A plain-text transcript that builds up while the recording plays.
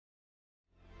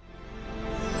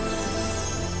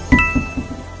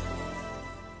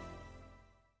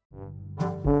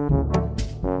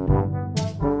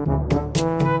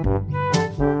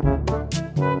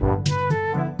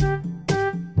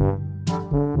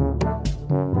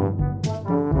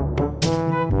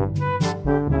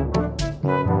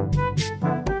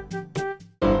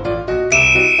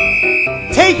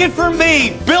Take it from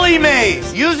me, Billy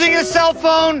Mace. Using a cell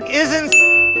phone isn't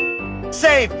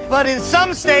safe, but in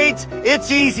some states,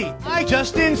 it's easy. I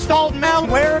just installed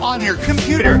malware on your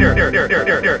computer.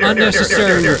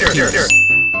 Unnecessary repeats.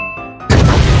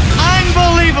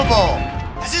 Unbelievable!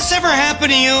 Has this ever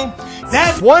happened to you?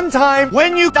 That one time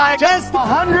when you digest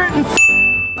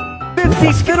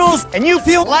 150 Skittles and you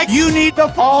feel like you need to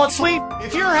fall asleep.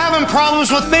 If you're having problems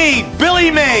with me,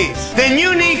 Billy Mace, then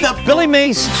you need the Billy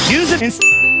Mace. Use it instead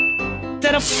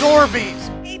of Sorbies.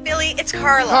 Hey, Billy, it's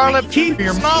Carla. Carla, keep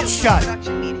your mouth shut.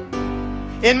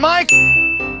 In my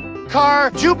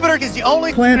car, Jupiter is the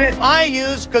only planet I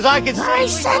use because I can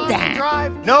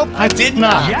drive. Nope, I did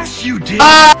not. Yes, you did.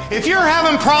 If you're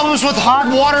having problems with hot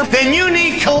water, then you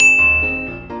need cold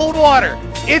water.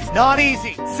 It's not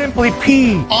easy. Simply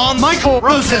pee on Michael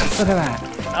Rosen. Look at that.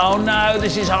 Oh no,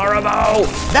 this is horrible.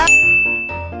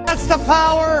 That's the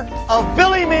power of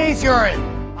Billy Mace urine.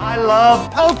 I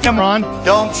love Pokemon,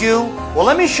 don't you? Well,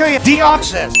 let me show you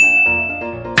Deoxys.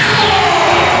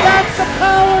 That's the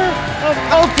power of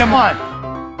Pokemon.